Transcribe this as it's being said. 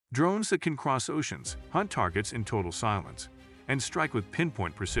Drones that can cross oceans, hunt targets in total silence, and strike with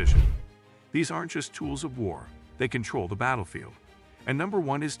pinpoint precision. These aren't just tools of war, they control the battlefield. And number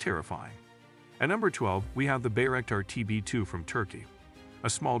 1 is terrifying. At number 12, we have the Bayeracti TB2 from Turkey, a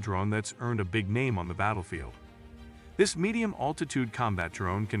small drone that's earned a big name on the battlefield. This medium-altitude combat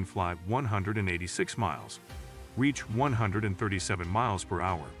drone can fly 186 miles, reach 137 miles per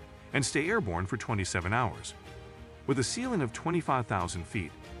hour, and stay airborne for 27 hours. With a ceiling of 25,000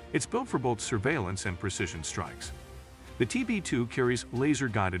 feet, it's built for both surveillance and precision strikes. The TB2 carries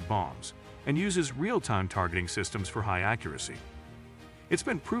laser-guided bombs and uses real-time targeting systems for high accuracy. It's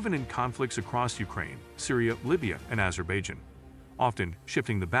been proven in conflicts across Ukraine, Syria, Libya, and Azerbaijan, often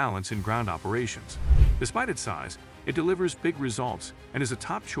shifting the balance in ground operations. Despite its size, it delivers big results and is a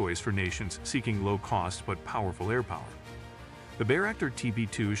top choice for nations seeking low-cost but powerful air power. The Bayeracti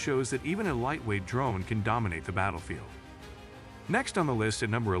TB2 shows that even a lightweight drone can dominate the battlefield. Next on the list at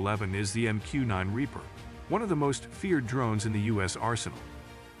number 11 is the MQ9 Reaper, one of the most feared drones in the U.S. arsenal.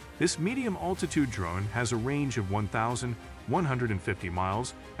 This medium-altitude drone has a range of 1,150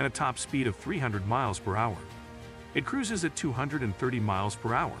 miles and a top speed of 300 miles per hour. It cruises at 230 miles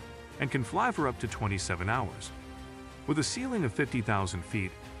per hour and can fly for up to 27 hours. With a ceiling of 50,000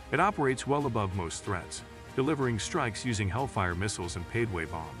 feet, it operates well above most threats, delivering strikes using Hellfire missiles and Padway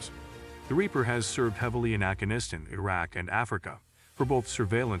bombs. The Reaper has served heavily in Afghanistan, Iraq, and Africa for both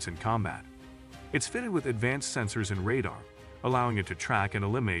surveillance and combat. It's fitted with advanced sensors and radar, allowing it to track and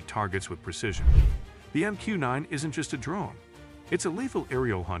eliminate targets with precision. The MQ9 isn't just a drone. It's a lethal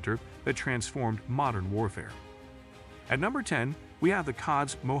aerial hunter that transformed modern warfare. At number 10, we have the IRIN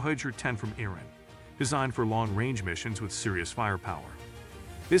Bohagra 10 from IRIN, designed for long-range missions with serious firepower.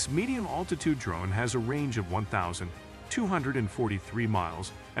 This medium-altitude drone has a range of 1,243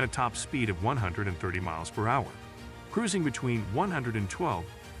 miles and a top speed of 130 miles per hour, cruising between 112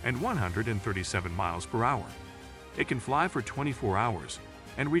 and 137 miles per hour. It can fly for 24 hours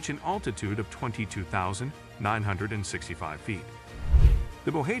and reach an altitude of 22,965 feet.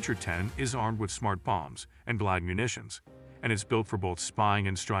 The Bohagra 10 is armed with smart bombs and glide munitions, and it's built for both spying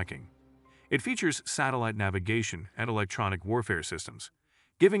and striking. It features satellite navigation and electronic warfare systems,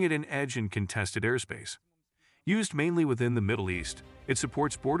 giving it an edge in contested airspace. Used mainly within the Middle East, it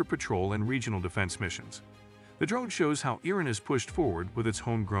supports border patrol and regional defense missions. The drone shows how IRIN has pushed forward with its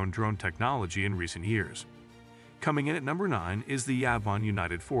homegrown drone technology in recent years. Coming in at number 9 is the Yavon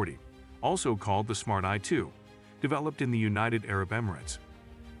United 40, also called the Smart Eye-2, developed in the United Arab Emirates.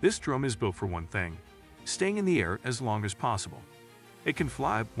 This drone is built for one thing: staying in the air as long as possible. It can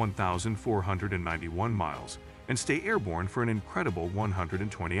fly 1,491 miles and stay airborne for an incredible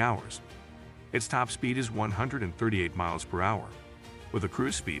 120 hours. Its top speed is 138 miles per hour, with a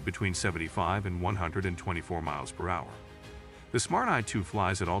cruise speed between 75 and 124 miles per hour. The Smart Eye-2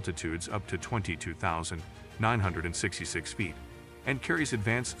 flies at altitudes up to 22,966 feet and carries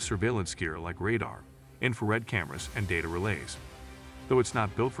advanced surveillance gear like radar, infrared cameras, and data relays. Though it's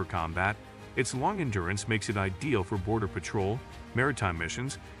not built for combat, its long endurance makes it ideal for border patrol, maritime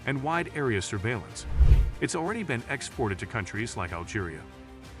missions, and wide-area surveillance. It's already been exported to countries like Algeria,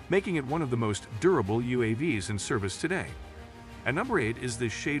 making it one of the most durable UAVs in service today. At number 8 is the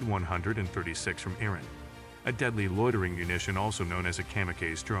Shade 136 from IRIN, a deadly loitering munition also known as a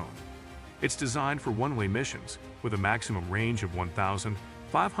kamikaze drone. It's designed for one-way missions, with a maximum range of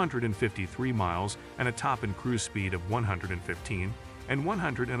 1,553 miles and a top and cruise speed of 115 and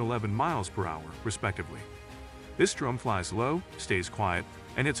 111 miles per hour, respectively. This drone flies low, stays quiet,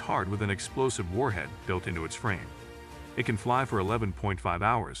 and hits hard with an explosive warhead built into its frame. It can fly for 11.5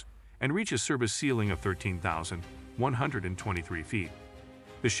 hours and reach a service ceiling of 13,123 feet.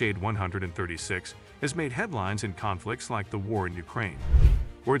 The Shade 136 has made headlines in conflicts like the war in Ukraine,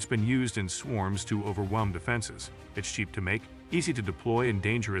 where it's been used in swarms to overwhelm defenses. It's cheap to make, easy to deploy, and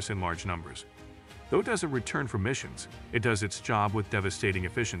dangerous in large numbers. Though it doesn't return for missions, it does its job with devastating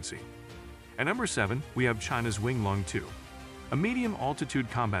efficiency. At number 7, we have China's Winglong 2, a medium-altitude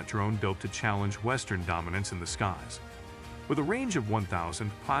combat drone built to challenge Western dominance in the skies. With a range of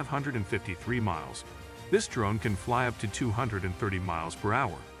 1,553 miles, this drone can fly up to 230 miles per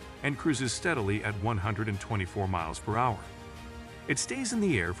hour and cruises steadily at 124 miles per hour. It stays in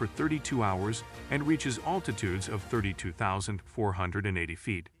the air for 32 hours and reaches altitudes of 32,480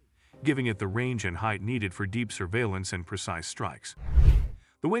 feet, giving it the range and height needed for deep surveillance and precise strikes.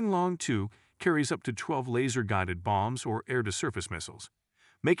 The Winglong 2 carries up to 12 laser-guided bombs or air-to-surface missiles,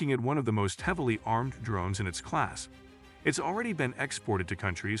 making it one of the most heavily armed drones in its class. It's already been exported to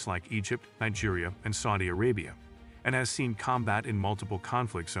countries like Egypt, Nigeria, and Saudi Arabia, and has seen combat in multiple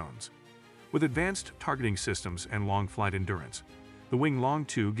conflict zones. With advanced targeting systems and long flight endurance, The Wing Long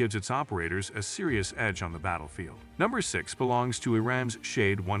 2 gives its operators a serious edge on the battlefield. Number 6 belongs to IRIN's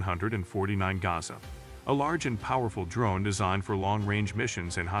Shade 149 Gaza, a large and powerful drone designed for long-range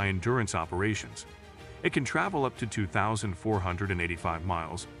missions and high-endurance operations. It can travel up to 2,485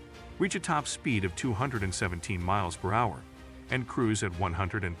 miles, reach a top speed of 217 miles per hour, and cruise at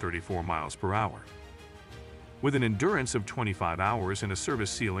 134 miles per hour. With an endurance of 25 hours and a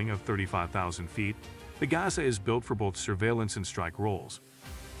service ceiling of 35,000 feet, the Gaza is built for both surveillance and strike roles.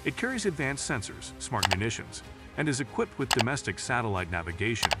 It carries advanced sensors, smart munitions, and is equipped with domestic satellite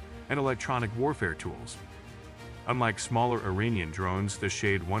navigation and electronic warfare tools. Unlike smaller Iranian drones, the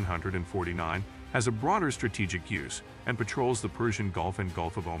Shade 149 has a broader strategic use and patrols the Persian Gulf and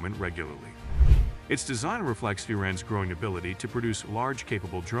Gulf of Oman regularly. Its design reflects Iran's growing ability to produce large,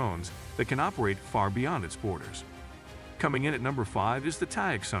 capable drones that can operate far beyond its borders. Coming in at number 5 is the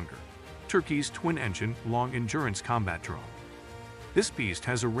Taeker, Turkey's twin-engine, long-endurance combat drone. This beast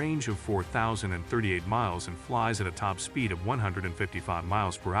has a range of 4,038 miles and flies at a top speed of 155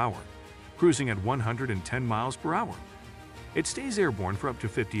 miles per hour, cruising at 110 miles per hour. It stays airborne for up to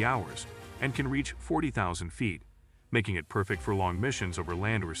 50 hours and can reach 40,000 feet, making it perfect for long missions over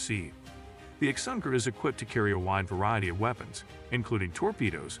land or sea. The Exunker is equipped to carry a wide variety of weapons, including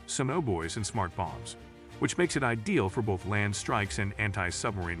torpedoes, sonobuoys, and smart bombs, which makes it ideal for both land strikes and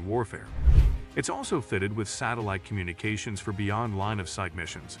anti-submarine warfare. It's also fitted with satellite communications for beyond line-of-sight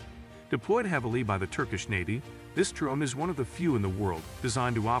missions. Deployed heavily by the Turkish Navy, this drone is one of the few in the world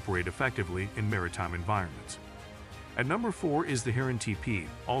designed to operate effectively in maritime environments. At number 4 is the Heron TP,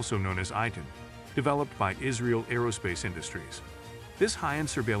 also known as IRIN, developed by Israel Aerospace Industries. This high-end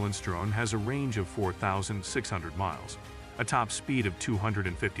surveillance drone has a range of 4,600 miles, a top speed of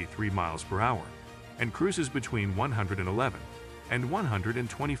 253 miles per hour, and cruises between 111 and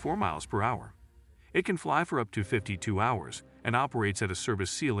 124 miles per hour. It can fly for up to 52 hours and operates at a service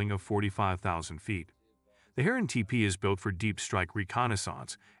ceiling of 45,000 feet. The Heron TP is built for deep strike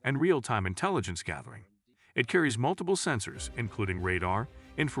reconnaissance and real-time intelligence gathering. It carries multiple sensors, including radar,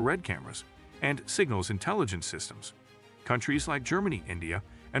 infrared cameras, and signals intelligence systems. Countries like Germany, India,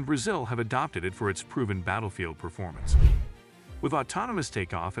 and Brazil have adopted it for its proven battlefield performance. With autonomous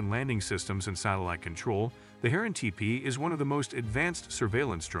takeoff and landing systems and satellite control, the Heron TP is one of the most advanced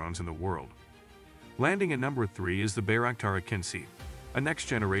surveillance drones in the world. Landing at number 3 is the Bayeracti, a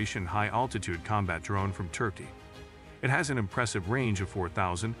next-generation high-altitude combat drone from Turkey. It has an impressive range of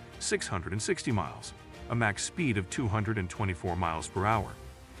 4,660 miles, a max speed of 224 miles per hour,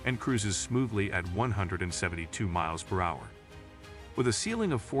 and cruises smoothly at 172 miles per hour. With a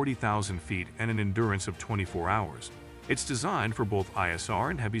ceiling of 40,000 feet and an endurance of 24 hours, it's designed for both ISR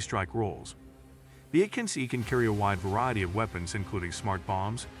and heavy strike roles. The Bayeracti can carry a wide variety of weapons including smart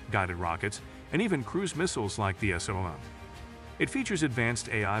bombs, guided rockets, and even cruise missiles like the SOM. It features advanced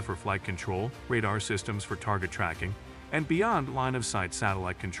AI for flight control, radar systems for target tracking, and beyond line-of-sight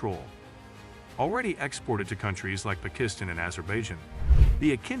satellite control. Already exported to countries like Pakistan and Azerbaijan,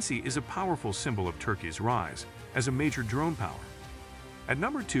 the Bayeracti is a powerful symbol of Turkey's rise as a major drone power. At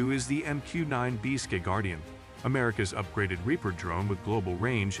number 2 is the MQ9 Reaper, America's upgraded Reaper drone with global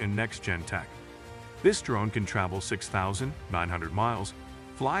range and next-gen tech. This drone can travel 6,900 miles,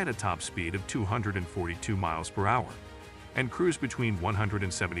 fly at a top speed of 242 miles per hour, and cruise between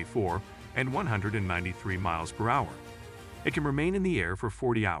 174 and 193 miles per hour. It can remain in the air for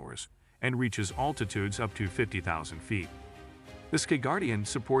 40 hours and reaches altitudes up to 50,000 feet. This Reaper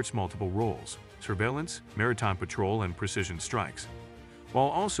supports multiple roles: surveillance, maritime patrol, and precision strikes, while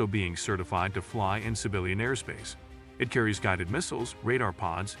also being certified to fly in civilian airspace. It carries guided missiles, radar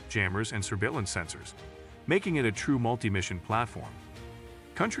pods, jammers, and surveillance sensors, making it a true multi-mission platform.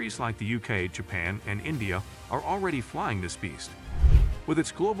 Countries like the UK, Japan, and India are already flying this beast. With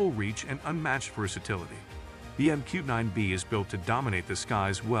its global reach and unmatched versatility, the MQ9 is built to dominate the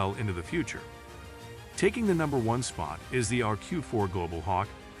skies well into the future. Taking the number 1 spot is the RQ4 Global Hawk,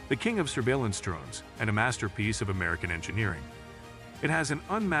 the king of surveillance drones and a masterpiece of American engineering. It has an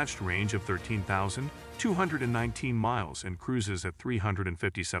unmatched range of 13,219 miles and cruises at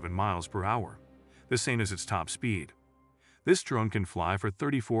 357 miles per hour, the same as its top speed. This drone can fly for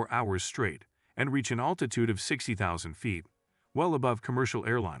 34 hours straight and reach an altitude of 60,000 feet, well above commercial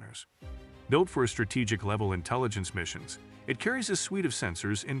airliners. Built for strategic-level intelligence missions, it carries a suite of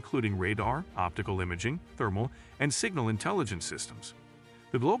sensors including radar, optical imaging, thermal, and signal intelligence systems.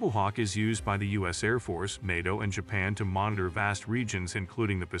 The Global Hawk is used by the U.S. Air Force, NATO, and Japan to monitor vast regions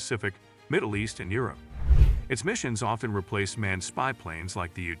including the Pacific, Middle East, and Europe. Its missions often replace manned spy planes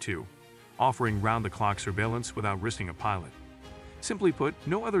like the U-2, offering round-the-clock surveillance without risking a pilot. Simply put,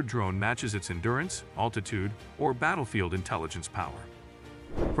 no other drone matches its endurance, altitude, or battlefield intelligence power.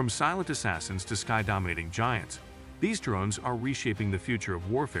 From silent assassins to sky-dominating giants, these drones are reshaping the future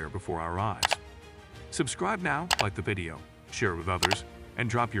of warfare before our eyes. Subscribe now, like the video, share it with others, and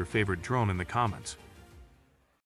drop your favorite drone in the comments.